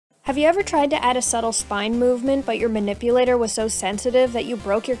Have you ever tried to add a subtle spine movement, but your manipulator was so sensitive that you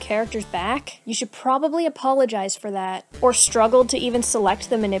broke your character's back? You should probably apologize for that. Or struggled to even select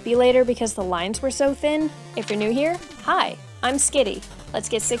the manipulator because the lines were so thin? If you're new here, hi, I'm Skitty. Let's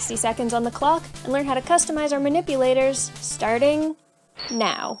get 60 seconds on the clock and learn how to customize our manipulators, starting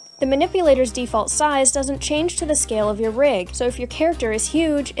now. The manipulator's default size doesn't change to the scale of your rig, so if your character is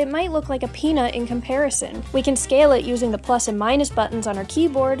huge, it might look like a peanut in comparison. We can scale it using the plus and minus buttons on our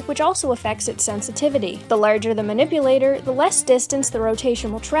keyboard, which also affects its sensitivity. The larger the manipulator, the less distance the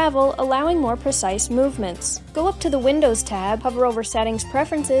rotation will travel, allowing more precise movements. Go up to the Windows tab, hover over Settings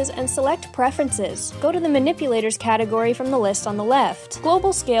Preferences, and select Preferences. Go to the Manipulators category from the list on the left.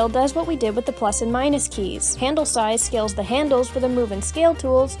 Global Scale does what we did with the plus and minus keys. Handle Size scales the handles for the Move and Scale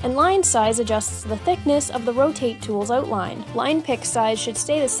tools, and Line Size adjusts the thickness of the Rotate tool's outline. Line Pick Size should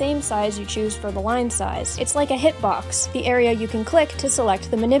stay the same size you choose for the line size. It's like a hitbox, the area you can click to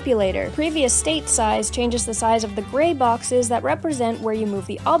select the manipulator. Previous State Size changes the size of the gray boxes that represent where you move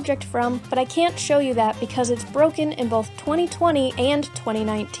the object from, but I can't show you that because it's broken in both 2020 and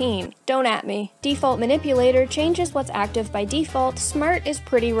 2019. Don't at me. Default Manipulator changes what's active by default. Smart is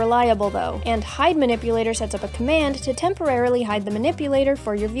pretty reliable though, and Hide Manipulator sets up a command to temporarily hide the manipulator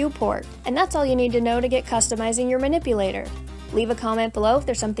for your viewport. And that's all you need to know to get customizing your manipulator. Leave a comment below if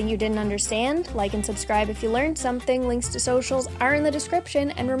there's something you didn't understand, like and subscribe if you learned something, links to socials are in the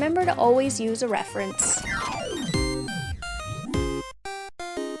description, and remember to always use a reference.